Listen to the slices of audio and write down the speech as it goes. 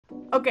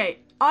Okay,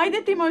 I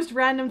did the most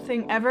random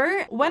thing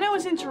ever. When I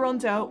was in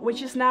Toronto,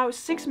 which is now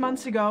 6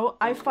 months ago,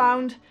 I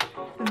found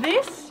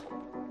this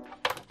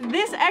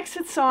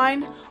exit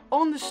sign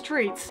on the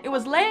streets. It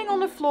was laying on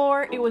the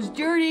floor, it was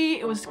dirty,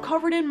 it was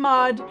covered in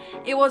mud,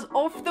 it was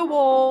off the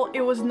wall,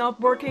 it was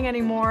not working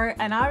anymore,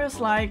 and I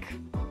was like,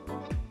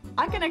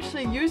 I can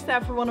actually use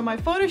that for one of my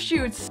photo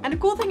shoots. And the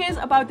cool thing is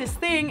about this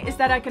thing is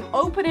that I can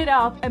open it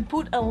up and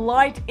put a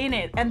light in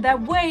it, and that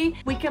way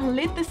we can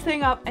lit this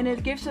thing up and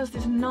it gives us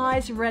this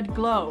nice red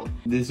glow.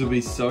 This would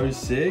be so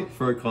sick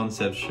for a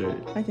concept shoot.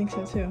 I think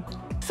so too.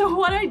 So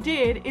what I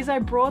did is I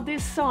brought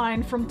this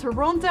sign from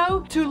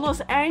Toronto to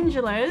Los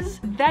Angeles.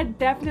 That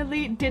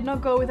definitely did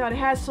not go without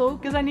hassle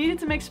because I needed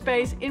to make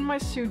space in my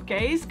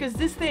suitcase because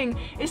this thing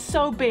is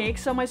so big.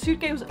 So my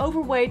suitcase was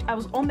overweight. I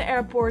was on the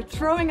airport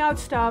throwing out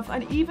stuff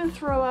and even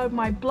throw out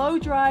my blow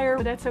dryer,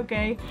 but that's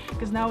okay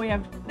because now we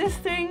have this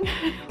thing.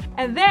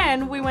 And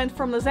then we went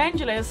from Los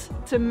Angeles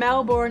to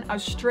Melbourne,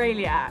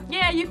 Australia.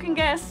 Yeah, you can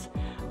guess.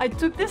 I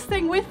took this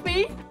thing with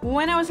me.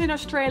 When I was in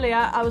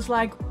Australia, I was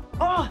like,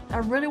 oh, I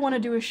really want to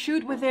do a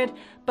shoot with it,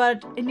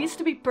 but it needs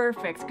to be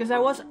perfect because I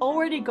was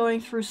already going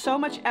through so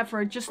much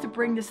effort just to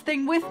bring this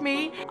thing with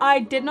me. I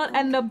did not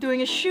end up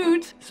doing a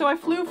shoot, so I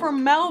flew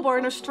from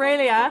Melbourne,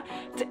 Australia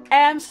to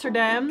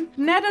Amsterdam,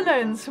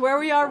 Netherlands, where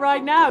we are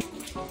right now.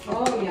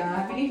 Oh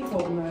yeah, heb je die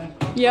gevonden?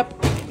 Yep.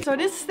 So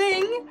this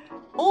thing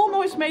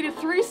almost made a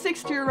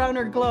 360 around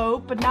our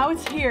globe, but now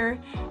it's here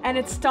and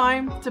it's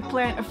time to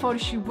plan a photo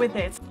shoot with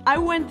it. I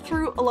went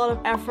through a lot of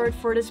effort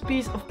for this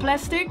piece of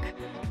plastic,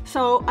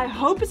 so I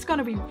hope it's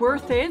gonna be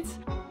worth it.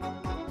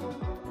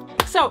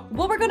 So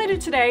what we're gonna do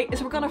today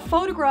is we're gonna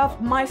photograph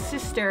my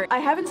sister. I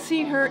haven't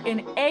seen her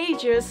in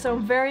ages, so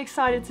I'm very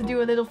excited to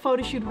do a little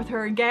photo shoot with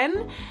her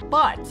again.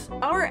 But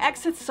our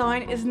exit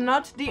sign is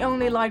not the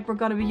only light we're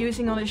gonna be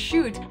using on this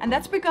shoot, and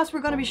that's because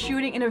we're gonna be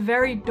shooting in a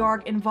very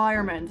dark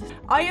environment.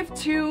 I have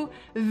two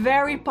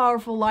very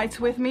powerful lights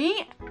with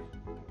me.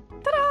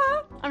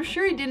 Ta-da! I'm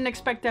sure you didn't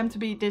expect them to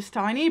be this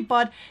tiny,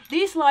 but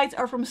these lights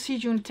are from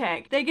Sijun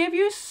Tech. They give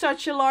you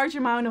such a large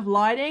amount of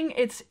lighting,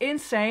 it's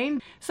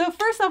insane. So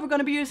first off, we're going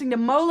to be using the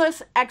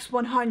Molas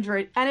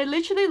X100, and it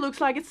literally looks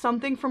like it's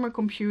something from a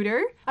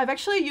computer. I've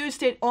actually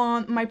used it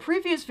on my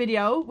previous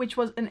video, which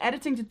was an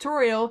editing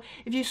tutorial.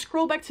 If you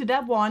scroll back to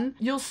that one,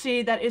 you'll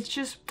see that it's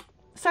just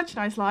such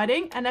nice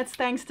lighting, and that's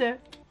thanks to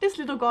this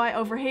little guy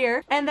over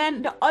here. And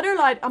then the other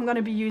light I'm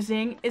gonna be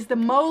using is the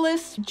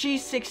Molas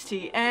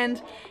G60,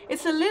 and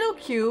it's a little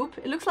cube.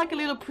 It looks like a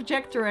little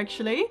projector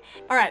actually.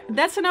 All right,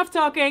 that's enough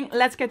talking.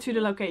 Let's get to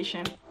the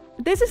location.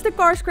 This is the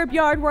car scrap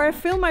yard where I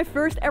filmed my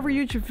first ever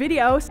YouTube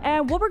videos,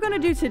 and what we're gonna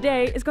do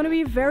today is gonna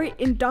be a very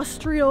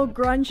industrial,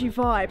 grungy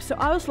vibe. So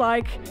I was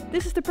like,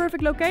 this is the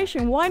perfect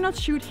location, why not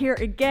shoot here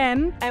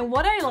again? And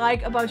what I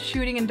like about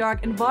shooting in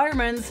dark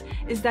environments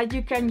is that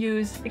you can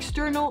use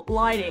external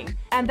lighting,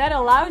 and that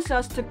allows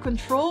us to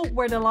control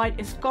where the light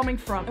is coming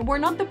from. And we're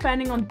not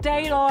depending on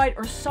daylight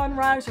or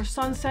sunrise or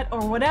sunset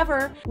or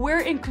whatever. We're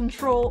in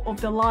control of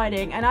the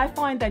lighting, and I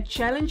find that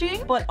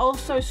challenging but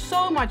also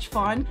so much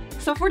fun.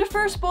 So for the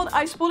first spot,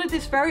 I spotted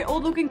this very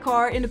old looking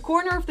car in the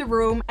corner of the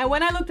room, and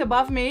when I looked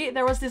above me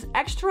there was this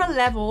extra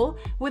level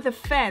with a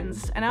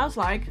fence, and I was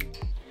like,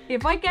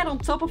 if I get on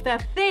top of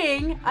that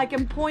thing, I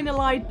can point a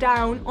light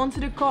down onto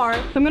the car.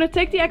 So I'm gonna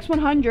take the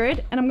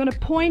X100 and I'm gonna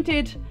point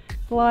it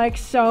like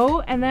so,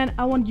 and then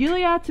I want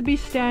Julia to be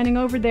standing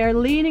over there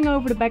leaning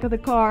over the back of the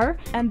car,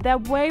 and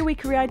that way we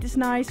create this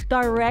nice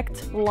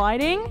direct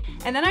lighting.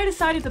 And then I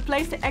decided to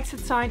place the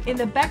exit sign in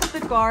the back of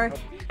the car,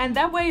 and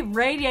that way it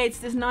radiates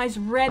this nice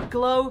red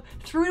glow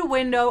through the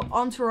window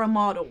onto our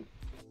model.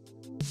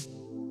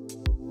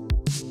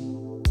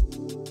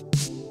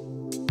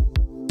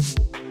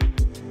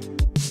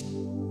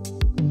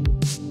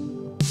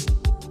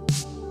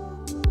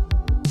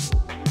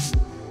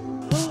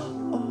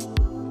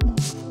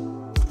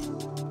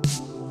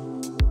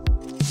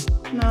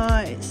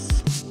 Nice.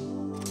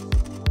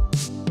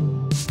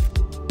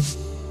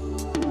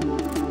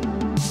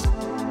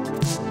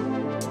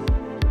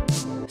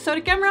 So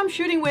the camera I'm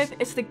shooting with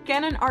is the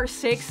Canon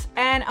R6,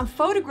 and I'm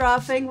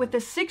photographing with the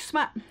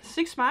Sigma,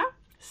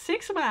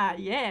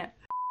 yeah.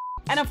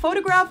 And I'm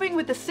photographing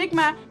with the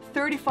Sigma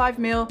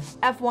 35mm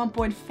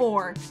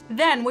f1.4.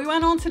 Then we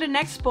went on to the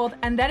next spot,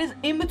 and that is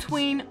in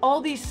between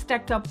all these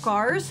stacked up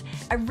cars.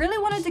 I really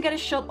wanted to get a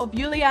shot of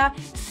Julia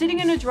sitting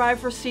in the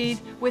driver's seat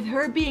with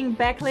her being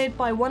backlit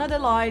by one of the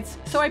lights.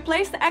 So I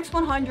placed the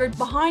X100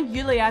 behind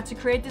Julia to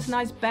create this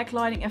nice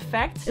backlighting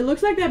effect. It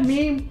looks like that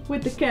meme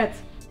with the cat.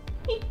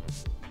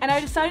 And I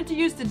decided to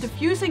use the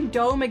diffusing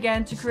dome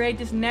again to create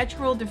this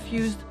natural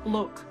diffused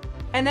look.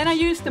 And then I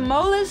used the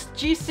Molas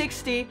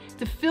G60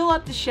 to fill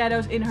up the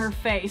shadows in her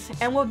face.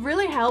 And what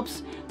really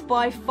helps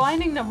by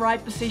finding the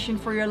right position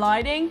for your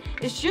lighting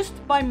is just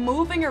by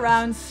moving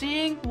around,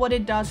 seeing what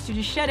it does to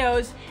the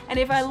shadows. And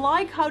if I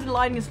like how the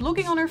lighting is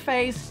looking on her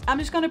face, I'm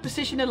just going to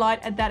position the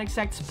light at that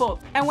exact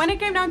spot. And when it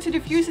came down to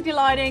diffusing the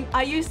lighting,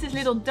 I used this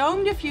little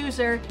dome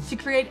diffuser to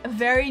create a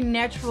very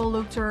natural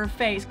look to her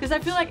face. Because I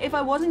feel like if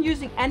I wasn't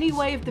using any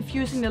way of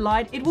diffusing the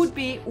light, it would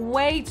be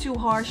way too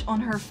harsh on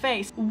her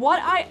face.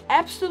 What I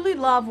absolutely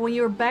love when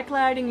you're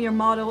backlighting your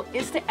model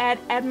is to add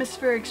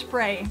atmospheric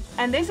spray.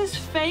 And this is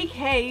fake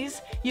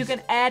haze you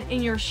can add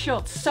in your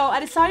shots. So I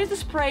decided to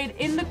spray it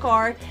in the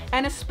car,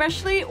 and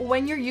especially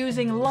when you're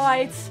using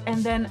lights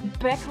and then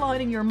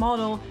backlighting your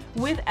model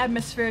with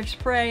atmospheric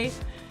spray.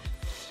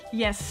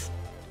 Yes,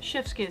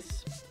 chef's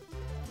kiss.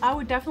 I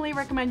would definitely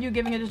recommend you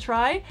giving it a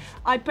try.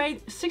 I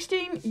paid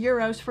 16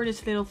 euros for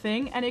this little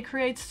thing and it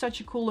creates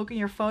such a cool look in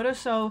your photo,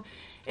 so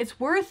it's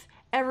worth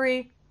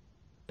every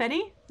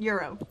penny,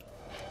 euro.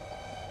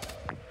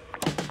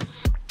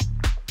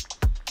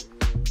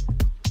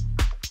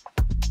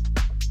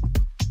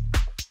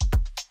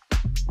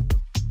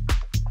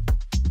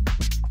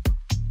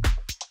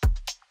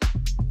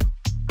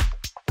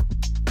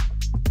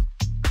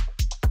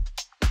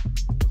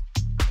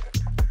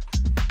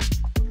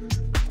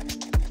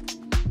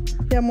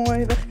 Ja,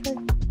 mooi, wegkijken.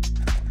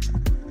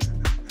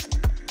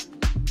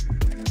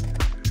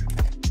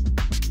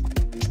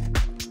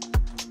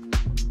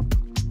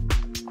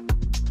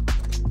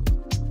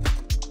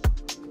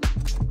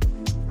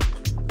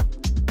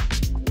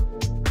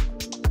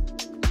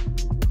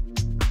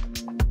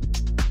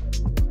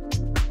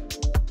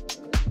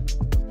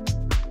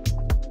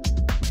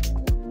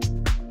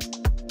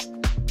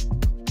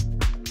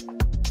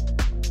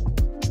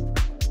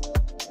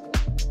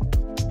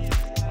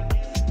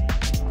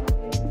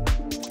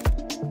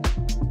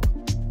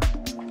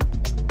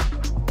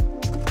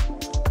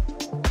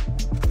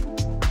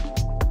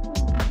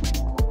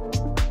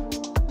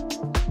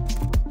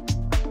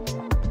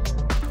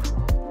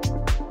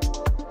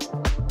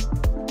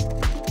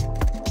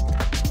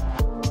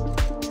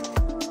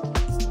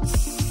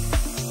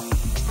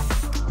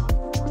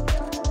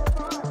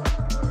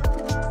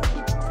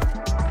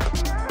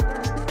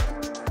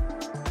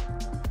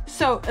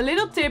 So a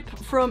little tip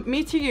from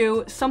me to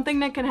you, something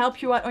that can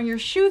help you out on your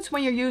shoots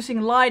when you're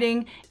using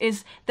lighting,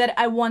 is that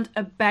I want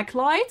a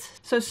backlight.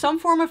 So some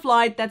form of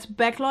light that's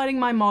backlighting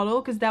my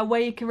model, because that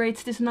way it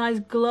creates this nice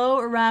glow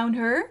around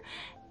her.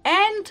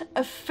 And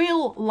a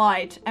fill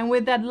light, and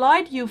with that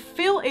light you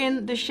fill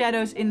in the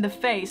shadows in the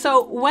face.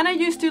 So when I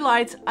use two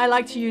lights, I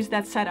like to use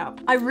that setup.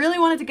 I really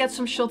wanted to get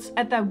some shots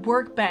at that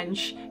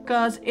workbench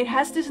because it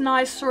has this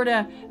nice sort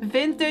of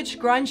vintage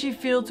grungy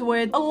feel to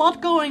it. A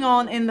lot going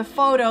on in the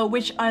photo,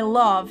 which I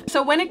love.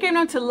 So when it came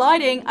down to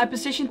lighting, I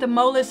positioned the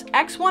Molis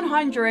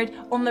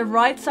X100 on the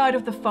right side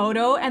of the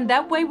photo, and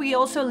that way we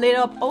also lit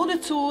up all the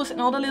tools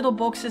and all the little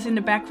boxes in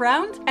the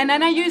background. And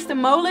then I used the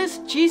Molis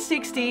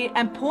G60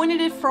 and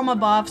pointed it from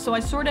above. So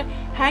I sort of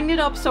hanged it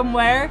up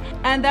somewhere,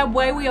 and that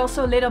way we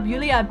also lit up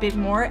Julia a bit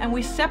more and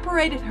we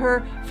separated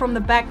her from the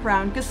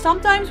background. Because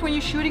sometimes when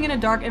you're shooting in a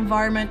dark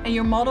environment and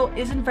your model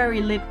isn't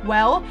very lit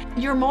well,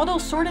 your model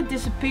sort of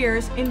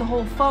disappears in the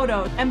whole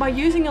photo. And by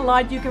using a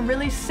light, you can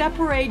really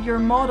separate your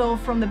model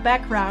from the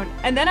background.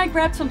 And then I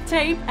grabbed some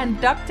tape and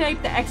duct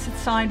taped the exit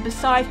sign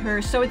beside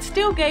her, so it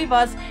still gave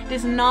us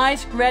this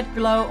nice red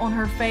glow on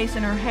her face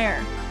and her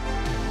hair.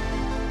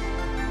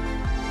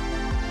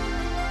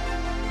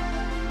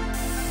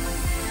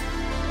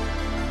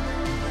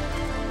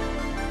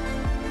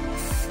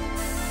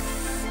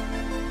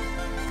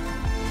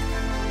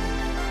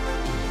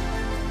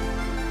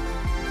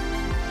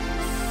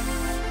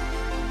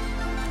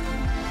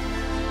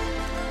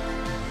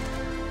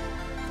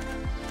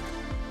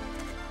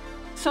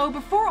 So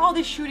before all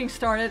this shooting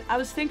started, I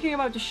was thinking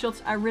about the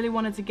shots I really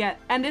wanted to get.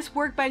 And this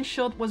workbench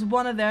shot was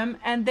one of them,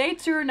 and they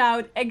turned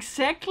out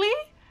exactly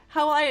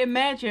how I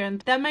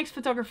imagined. That makes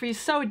photography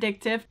so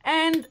addictive.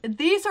 And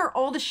these are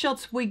all the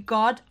shots we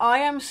got. I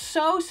am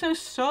so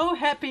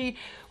happy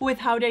with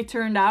how they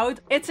turned out.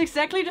 It's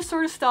exactly the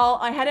sort of style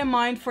I had in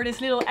mind for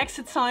this little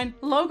exit sign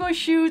logo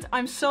shoot.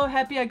 I'm so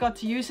happy I got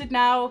to use it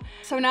now.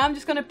 So now I'm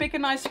just gonna pick a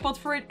nice spot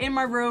for it in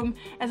my room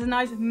as a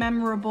nice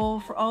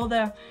memorable for all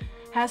the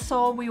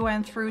hassle we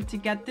went through to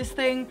get this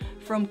thing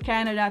from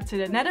Canada to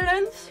the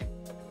Netherlands.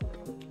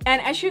 And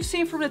as you've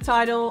seen from the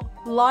title,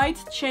 light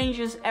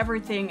changes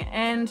everything,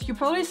 and you've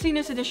probably seen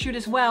this in the shoot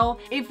as well.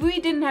 If we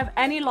didn't have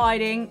any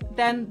lighting,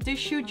 then this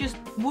shoot just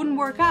wouldn't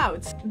work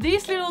out.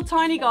 These little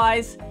tiny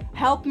guys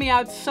helped me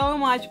out so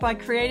much by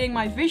creating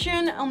my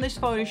vision on this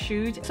photo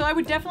shoot. So I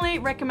would definitely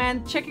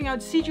recommend checking out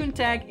Sejun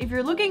Tech if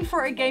you're looking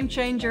for a game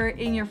changer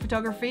in your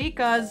photography,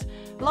 because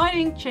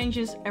lighting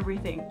changes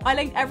everything. I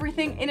linked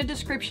everything in the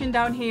description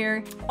down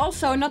here.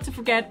 Also, not to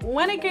forget,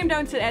 when it came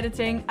down to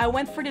editing, I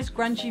went for this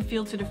grungy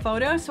feel to the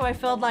photo, so I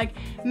felt like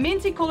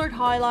minty colored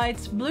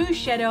highlights, blue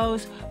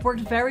shadows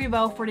worked very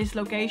well for this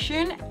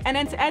location. And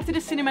then to add to the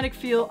cinematic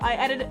feel, I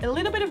added a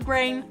little bit of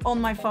grain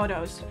on my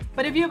photos.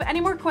 But if you have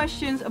any more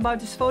questions about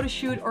this photo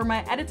shoot or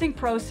my editing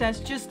process,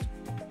 just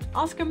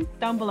ask them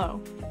down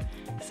below.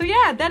 So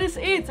yeah, that is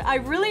it. I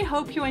really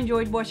hope you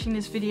enjoyed watching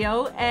this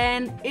video,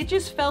 and it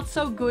just felt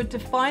so good to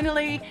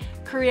finally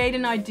create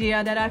an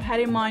idea that I've had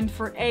in mind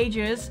for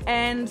ages,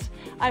 and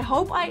I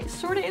hope I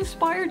sort of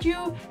inspired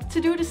you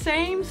to do the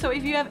same. So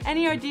if you have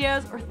any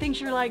ideas or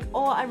things you're like,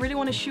 oh, I really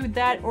want to shoot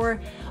that,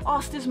 or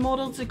ask this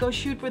model to go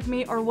shoot with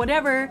me or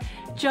whatever,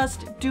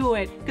 just do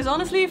it. Because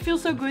honestly, it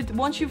feels so good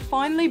once you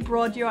finally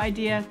brought your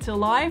idea to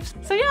life.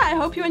 So yeah, I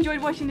hope you enjoyed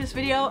watching this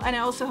video, and I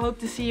also hope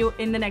to see you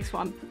in the next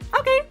one.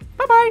 Okay,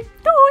 bye-bye.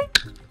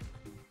 Doei!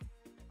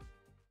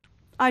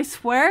 I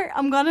swear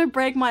I'm gonna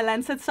break my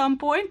lens at some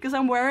point because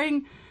I'm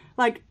wearing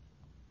like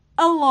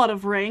a lot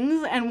of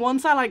rings, and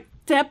once I like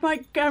tap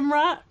my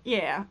camera,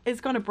 yeah,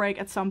 it's gonna break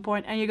at some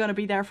point and you're gonna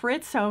be there for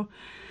it, so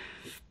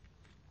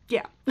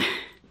yeah.